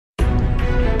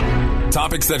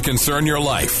Topics that concern your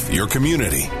life, your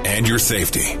community, and your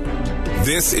safety.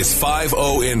 This is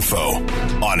 5-0 Info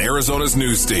on Arizona's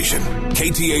news station,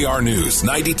 KTAR News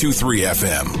 92.3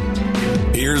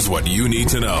 FM. Here's what you need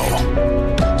to know.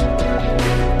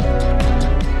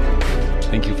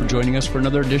 Thank you for joining us for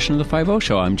another edition of the 5-0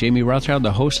 Show. I'm Jamie Rothschild,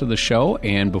 the host of the show,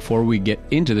 and before we get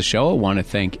into the show, I want to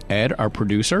thank Ed, our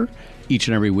producer. Each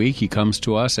and every week, he comes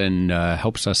to us and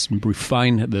helps us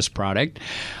refine this product.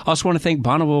 I also want to thank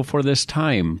Bonneville for this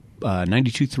time.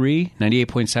 92.3,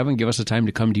 98.7 give us the time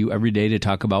to come to you every day to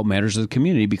talk about matters of the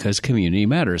community because community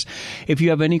matters. If you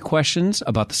have any questions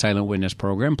about the Silent Witness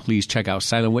program, please check out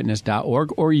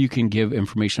silentwitness.org or you can give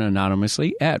information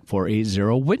anonymously at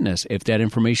 480-WITNESS. If that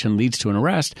information leads to an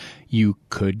arrest, you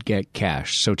could get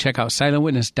cash. So check out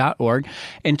silentwitness.org.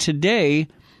 And today,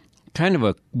 kind of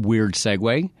a weird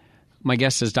segue, my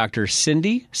guest is Dr.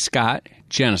 Cindy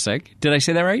Scott-Jensizk. Did I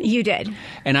say that right? You did.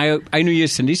 And I knew you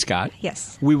as Cindy Scott.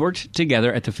 Yes. We worked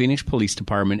together at the Phoenix Police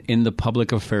Department in the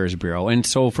Public Affairs Bureau. And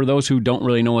so for those who don't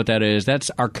really know what that is,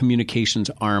 that's our communications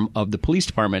arm of the police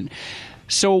department.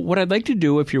 So what I'd like to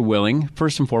do, if you're willing,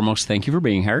 first and foremost, thank you for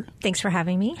being here. Thanks for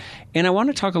having me. And I want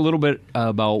to talk a little bit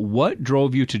about what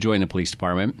drove you to join the police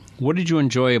department. What did you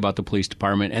enjoy about the police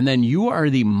department? And then you are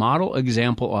the model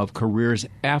example of careers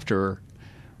after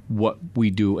what we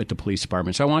do at the police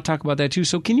department. So I want to talk about that too.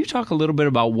 So can you talk a little bit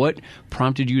about what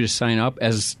prompted you to sign up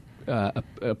as a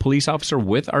police officer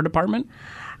with our department?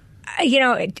 You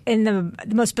know, in the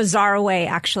most bizarre way,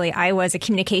 actually, I was a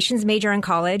communications major in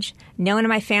college. No one in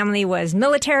my family was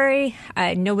military.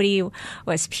 Nobody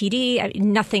was PD,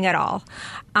 nothing at all.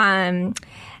 And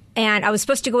I was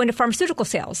supposed to go into pharmaceutical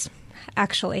sales,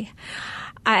 actually.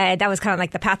 That was kind of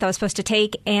like the path I was supposed to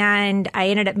take. And I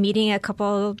ended up meeting a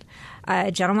couple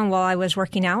gentlemen while I was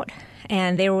working out,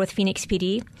 and they were with Phoenix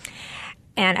PD.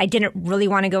 And I didn't really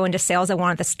want to go into sales. I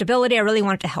wanted the stability. I really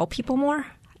wanted to help people more.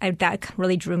 That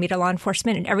really drew me to law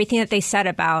enforcement, and everything that they said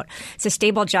about it's a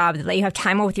stable job, that you have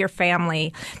time with your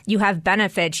family, you have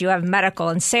benefits, you have medical.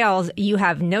 In sales, you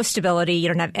have no stability, you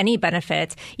don't have any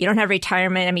benefits, you don't have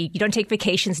retirement. I mean, you don't take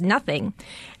vacations, nothing. I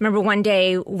remember one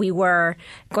day we were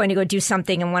going to go do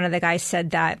something, and one of the guys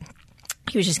said that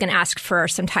he was just going to ask for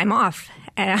some time off.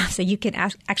 And I said, you can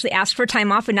actually ask for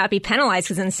time off and not be penalized,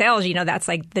 because in sales, you know, that's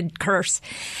like the curse.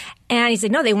 And he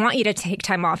said, no, they want you to take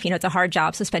time off. You know, it's a hard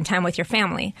job, so spend time with your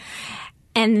family.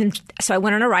 And so I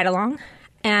went on a ride along,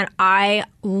 and I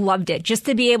loved it. Just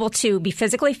to be able to be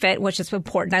physically fit, which is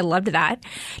important. I loved that.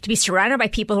 To be surrounded by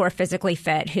people who are physically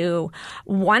fit, who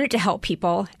wanted to help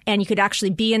people, and you could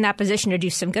actually be in that position to do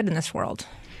some good in this world.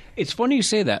 It's funny you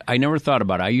say that. I never thought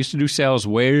about it. I used to do sales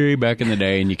way back in the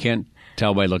day, and you can't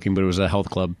tell by looking, but it was a health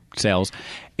club sales.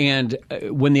 And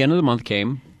when the end of the month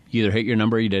came, you either hit your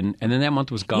number or you didn't, and then that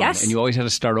month was gone. Yes. And you always had to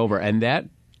start over. And that,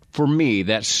 for me,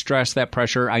 that stress, that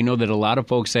pressure, I know that a lot of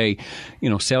folks say, you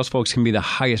know, sales folks can be the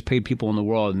highest paid people in the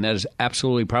world, and that is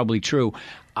absolutely probably true.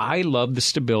 I love the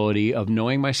stability of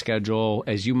knowing my schedule,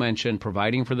 as you mentioned,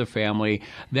 providing for the family.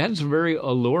 That's very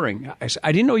alluring.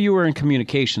 I didn't know you were in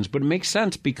communications, but it makes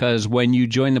sense because when you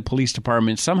joined the police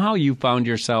department, somehow you found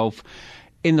yourself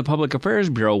in the Public Affairs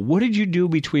Bureau. What did you do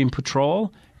between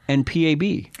patrol and PAB?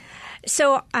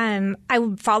 So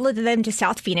I followed them to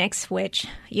South Phoenix, which,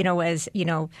 you know, was, you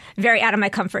know, very out of my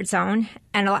comfort zone.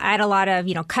 And I had a lot of,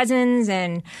 you know, cousins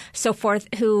and so forth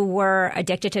who were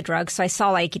addicted to drugs. So I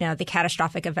saw, like, you know, the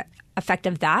catastrophic effect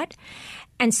of that.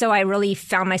 And so I really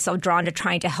found myself drawn to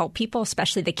trying to help people,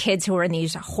 especially the kids who were in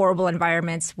these horrible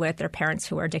environments with their parents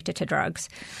who were addicted to drugs.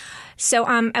 So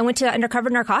I went to undercover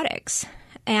narcotics.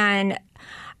 And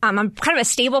I'm kind of a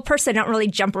stable person. I don't really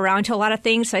jump around to a lot of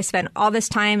things. So I spent all this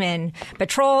time in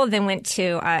patrol, then went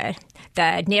to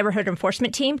the neighborhood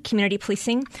enforcement team, community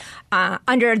policing,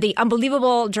 under the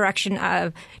unbelievable direction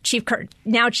of Chief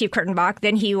Kurtenbach.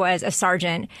 Then he was a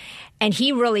sergeant. And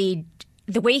he really,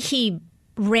 the way he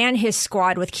ran his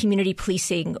squad with community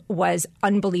policing was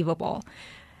unbelievable.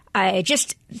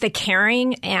 Just the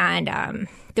caring and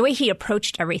the way he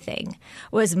approached everything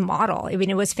was model. I mean,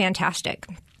 it was fantastic.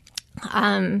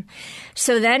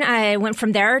 So then I went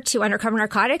from there to undercover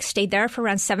narcotics, stayed there for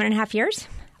around 7.5 years,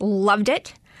 loved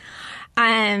it. But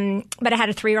I had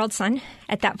a 3-year-old son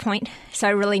at that point, so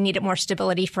I really needed more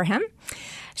stability for him.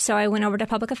 So I went over to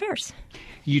public affairs.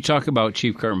 You talk about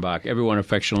Chief Kurtenbach. Everyone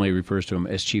affectionately refers to him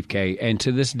as Chief K. And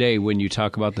to this day, when you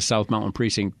talk about the South Mountain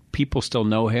Precinct, people still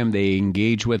know him. They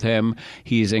engage with him.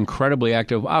 He's incredibly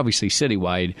active, obviously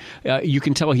citywide. You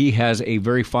can tell he has a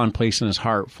very fond place in his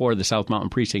heart for the South Mountain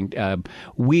Precinct.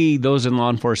 We, those in law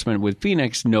enforcement with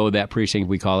Phoenix, know that precinct.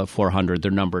 We call it 400.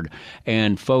 They're numbered.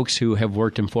 And folks who have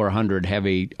worked in 400 have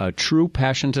a true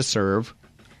passion to serve,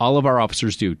 All of our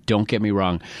officers do. Don't get me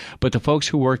wrong. But the folks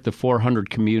who work the 400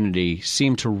 community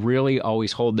seem to really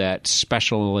always hold that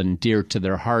special and dear to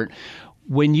their heart.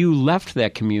 When you left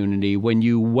that community, when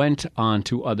you went on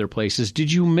to other places,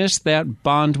 did you miss that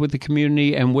bond with the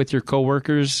community and with your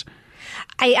coworkers?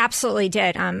 I absolutely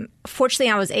did.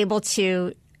 Fortunately, I was able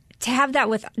to have that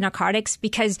with narcotics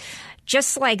because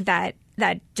just like that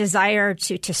desire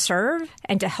to serve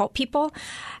and to help people,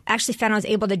 I actually found I was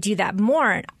able to do that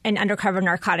more in undercover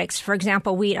narcotics. For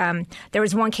example, there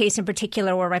was one case in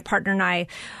particular where my partner and I,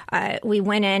 we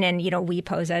went in and, we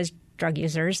pose as drug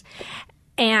users.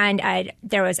 And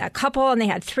there was a couple, and they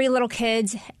had 3 little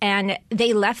kids, and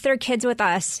they left their kids with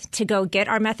us to go get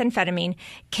our methamphetamine,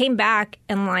 came back,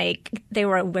 and they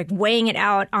were weighing it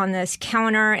out on this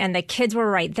counter, and the kids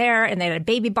were right there, and they had a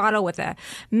baby bottle with a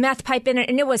meth pipe in it,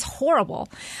 and it was horrible.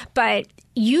 But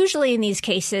usually in these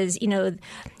cases,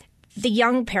 the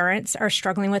young parents are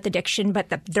struggling with addiction,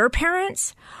 but their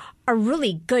parents are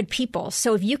really good people.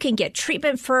 So if you can get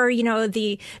treatment for,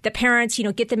 the parents,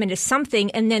 get them into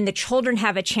something, and then the children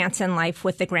have a chance in life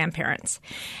with the grandparents.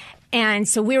 And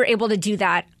so we were able to do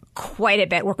that quite a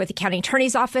bit, work with the county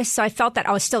attorney's office. So I felt that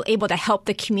I was still able to help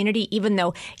the community, even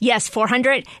though, yes,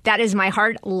 400, that is my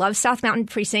heart. Love South Mountain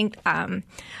Precinct.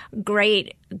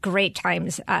 Great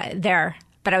times there.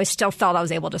 But I still felt I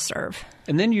was able to serve.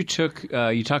 And then you talk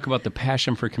about the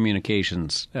passion for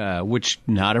communications, which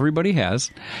not everybody has.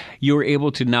 You were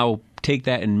able to now take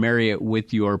that and marry it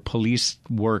with your police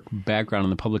work background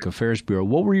in the Public Affairs Bureau.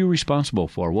 What were you responsible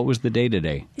for? What was the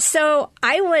day-to-day? So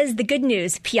I was the good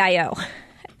news PIO.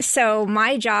 So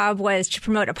my job was to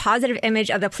promote a positive image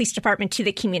of the police department to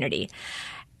the community.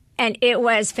 And it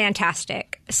was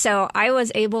fantastic. So I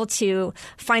was able to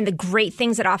find the great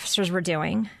things that officers were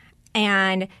doing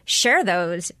and share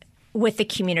those with the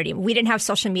community. We didn't have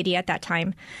social media at that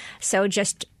time, so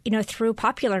just through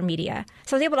popular media.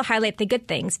 So I was able to highlight the good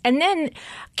things. And then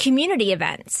community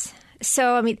events.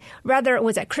 So, rather it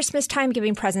was at Christmas time,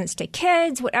 giving presents to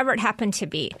kids, whatever it happened to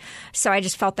be. So I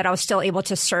just felt that I was still able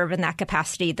to serve in that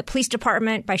capacity. The police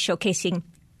department by showcasing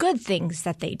good things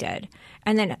that they did,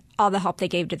 and then all the help they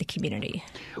gave to the community.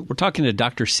 We're talking to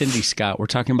Dr. Cindy Scott. We're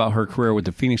talking about her career with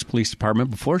the Phoenix Police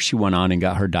Department before she went on and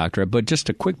got her doctorate. But just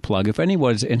a quick plug, if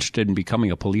anyone's interested in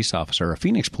becoming a police officer, a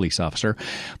Phoenix police officer,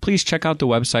 please check out the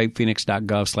website,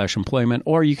 phoenix.gov/employment,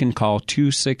 or you can call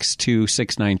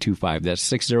 262-6925. That's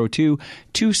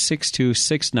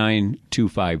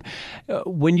 602-262-6925.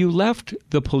 When you left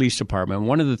the police department,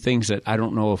 one of the things that I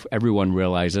don't know if everyone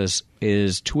realizes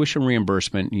is tuition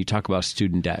reimbursement. You talk about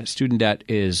student debt. Student debt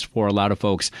is, for a lot of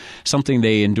folks, something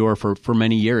they endure for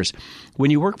many years. When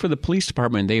you work for the police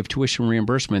department, they have tuition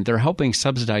reimbursement. They're helping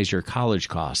subsidize your college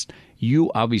cost.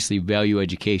 You obviously value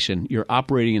education. You're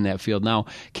operating in that field now.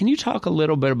 Can you talk a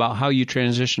little bit about how you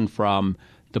transitioned from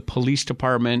the police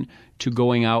department to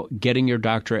going out, getting your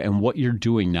doctorate, and what you're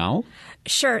doing now?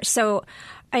 Sure. So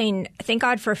thank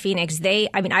God for Phoenix.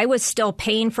 I was still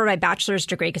paying for my bachelor's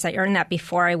degree because I earned that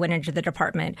before I went into the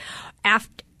department.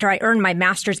 After I earned my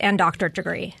master's and doctorate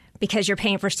degree, because you're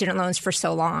paying for student loans for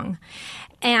so long.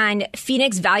 And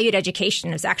Phoenix valued education.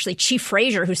 It was actually Chief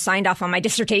Frazier who signed off on my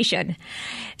dissertation.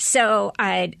 So,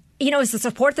 it was the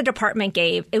support the department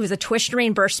gave. It was a tuition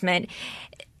reimbursement.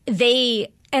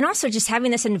 And also just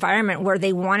having this environment where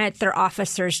they wanted their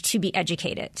officers to be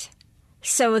educated.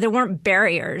 So there weren't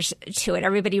barriers to it.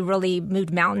 Everybody really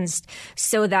moved mountains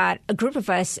so that a group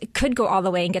of us could go all the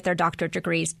way and get their doctorate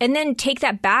degrees and then take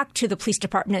that back to the police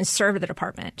department and serve the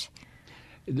department.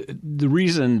 The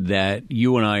reason that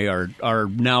you and I are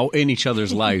now in each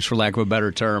other's lives, for lack of a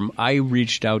better term, I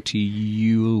reached out to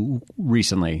you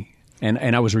recently,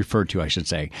 and I was referred to, I should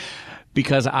say,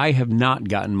 because I have not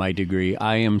gotten my degree.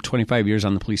 I am 25 years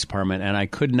on the police department, and I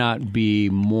could not be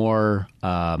more,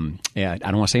 I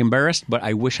don't want to say embarrassed, but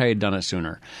I wish I had done it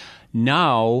sooner.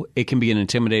 Now it can be an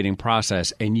intimidating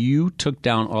process, and you took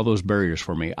down all those barriers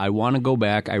for me. I want to go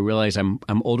back. I realize I'm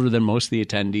older than most of the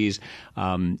attendees.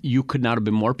 You could not have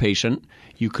been more patient.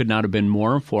 You could not have been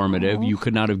more informative. You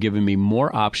could not have given me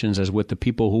more options, as with the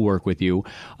people who work with you,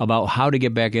 about how to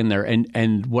get back in there.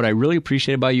 And what I really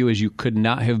appreciate about you is you could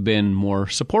not have been more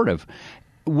supportive.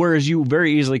 Whereas you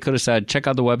very easily could have said, check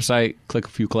out the website, click a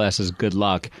few classes, good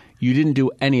luck. You didn't do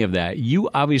any of that.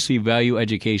 You obviously value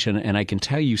education, and I can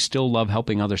tell you still love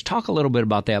helping others. Talk a little bit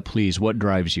about that, please. What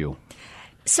drives you?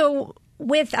 So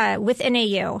with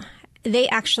NAU,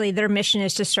 their mission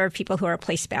is to serve people who are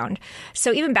place-bound.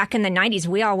 So even back in the 90s,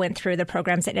 we all went through the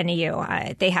programs at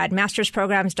NAU. They had master's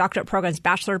programs, doctorate programs,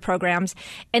 bachelor programs,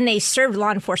 and they served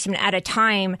law enforcement at a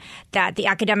time that the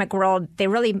academic world, they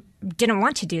really didn't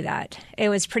want to do that. It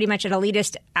was pretty much an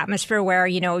elitist atmosphere where,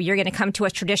 you're going to come to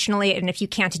us traditionally, and if you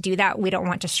can't do that, we don't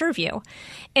want to serve you.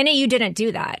 NAU didn't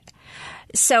do that.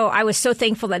 So I was so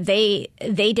thankful that they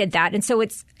did that. And so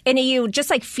it's NAU, just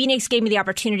like Phoenix gave me the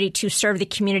opportunity to serve the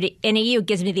community, NAU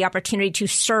gives me the opportunity to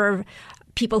serve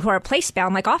people who are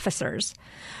place-bound, like officers.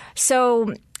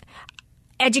 So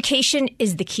education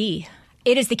is the key.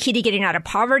 It is the key to getting out of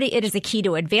poverty. It is the key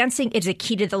to advancing. It is the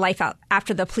key to the life out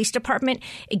after the police department.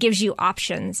 It gives you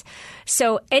options.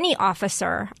 So any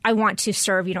officer, I want to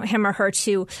serve, him or her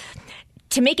to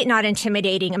make it not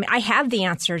intimidating. I mean, I have the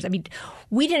answers. I mean,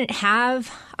 we didn't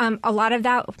have a lot of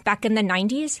that back in the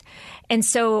 90s. And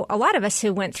so a lot of us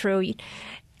who went through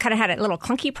kind of had a little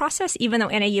clunky process, even though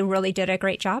NAU really did a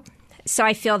great job. So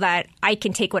I feel that I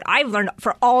can take what I've learned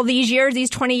for all these years, these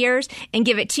 20 years, and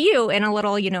give it to you in a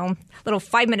little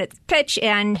 5-minute pitch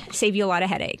and save you a lot of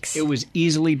headaches. It was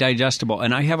easily digestible,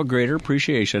 and I have a greater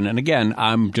appreciation. And again,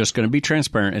 I'm just going to be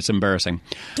transparent. It's embarrassing.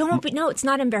 No, it's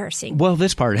not embarrassing. Well,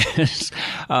 this part is.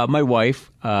 My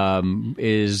wife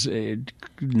is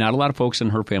not a lot of folks in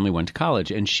her family went to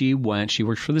college, and she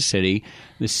worked for the city.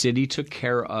 The city took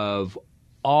care of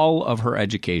all of her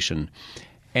education.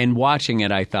 And watching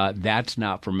it, I thought, that's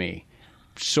not for me.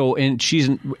 So, and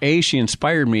she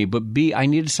inspired me, but B, I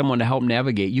needed someone to help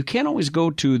navigate. You can't always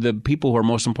go to the people who are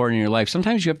most important in your life.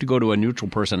 Sometimes you have to go to a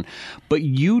neutral person. But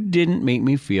you didn't make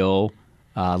me feel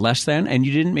less than, and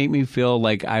you didn't make me feel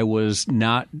like I was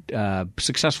not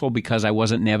successful because I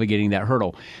wasn't navigating that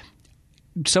hurdle.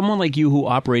 Someone like you who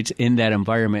operates in that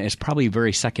environment is probably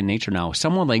very second nature now.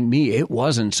 Someone like me, it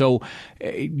wasn't. So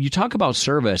you talk about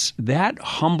service, that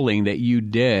humbling that you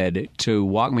did to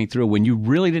walk me through when you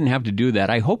really didn't have to do that.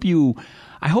 I hope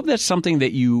that's something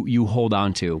that you hold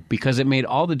on to, because it made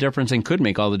all the difference and could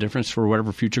make all the difference for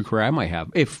whatever future career I might have,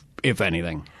 if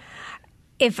anything.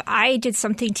 If I did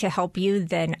something to help you,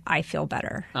 then I feel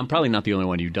better. I'm probably not the only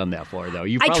one you've done that for, though.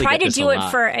 I try to do it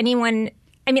for anyone.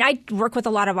 I mean, I work with a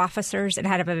lot of officers and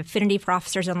have an affinity for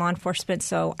officers in law enforcement.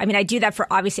 So, I mean, I do that for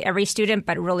obviously every student,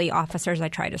 but really officers I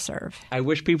try to serve. I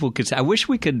wish we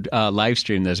could live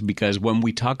stream this, because when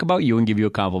we talk about you and give you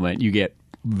a compliment, you get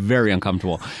very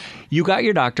uncomfortable. You got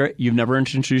your doctorate. You've never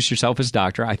introduced yourself as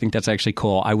doctor. I think that's actually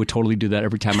cool. I would totally do that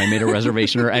every time I made a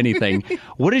reservation or anything.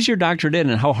 What is your doctorate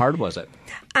in, and how hard was it?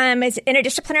 It's an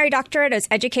interdisciplinary doctorate. It's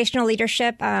educational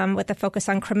leadership with a focus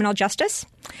on criminal justice.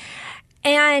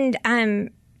 And,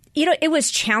 it was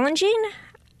challenging,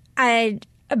 but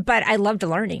I loved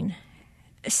learning.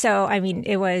 So, I mean,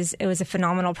 it was a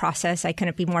phenomenal process. I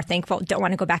couldn't be more thankful. Don't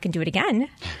want to go back and do it again,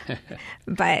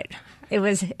 but it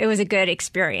was a good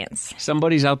experience.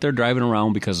 Somebody's out there driving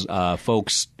around, because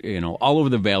folks, all over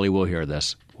the valley will hear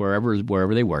this,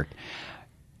 wherever they work,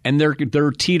 and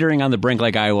they're teetering on the brink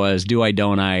like I was. Do I?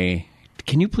 Don't I?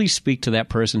 Can you please speak to that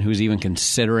person who's even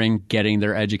considering getting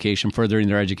their education, furthering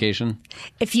their education?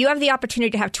 If you have the opportunity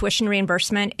to have tuition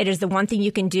reimbursement, it is the one thing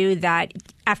you can do that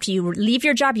after you leave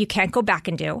your job, you can't go back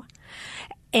and do.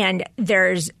 And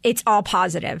it's all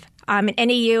positive. And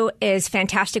NAU is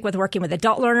fantastic with working with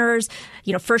adult learners,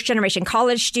 first-generation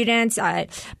college students.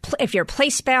 If you're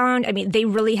place-bound, I mean, they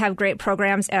really have great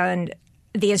programs, and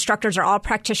the instructors are all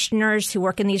practitioners who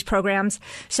work in these programs.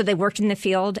 So they worked in the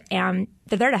field, and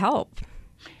they're there to help.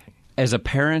 As a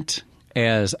parent,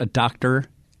 as a doctor,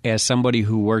 as somebody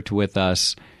who worked with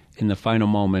us in the final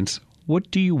moments,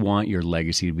 what do you want your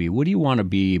legacy to be? What do you want to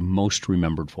be most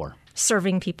remembered for?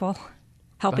 Serving people,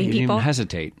 helping people. You didn't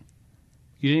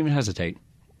even hesitate.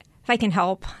 If I can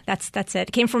help, that's it.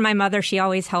 It came from my mother. She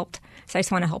always helped. So I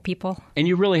just want to help people. And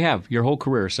you really have your whole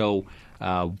career. So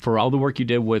for all the work you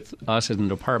did with us in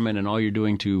the department and all you're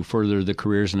doing to further the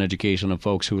careers and education of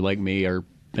folks who, like me, are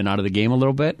been out of the game a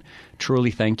little bit, truly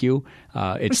thank you.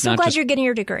 I'm so glad you're getting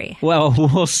your degree. Well,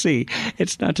 we'll see.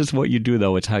 It's not just what you do,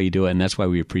 though. It's how you do it, and that's why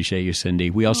we appreciate you, Cindy.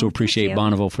 We also appreciate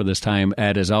Bonneville for this time.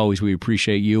 Ed, as always, we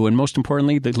appreciate you. And most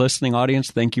importantly, the listening audience,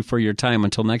 thank you for your time.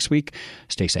 Until next week,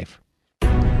 stay safe.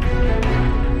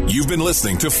 You've been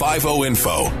listening to 5-0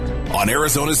 Info on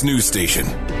Arizona's news station,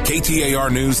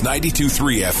 KTAR News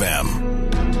 92.3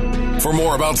 FM. For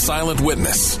more about Silent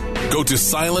Witness, go to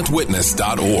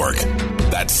silentwitness.org.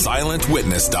 That's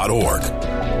silentwitness.org.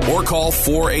 Or call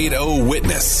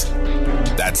 480-WITNESS.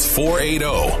 That's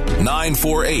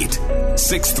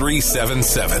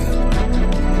 480-948-6377.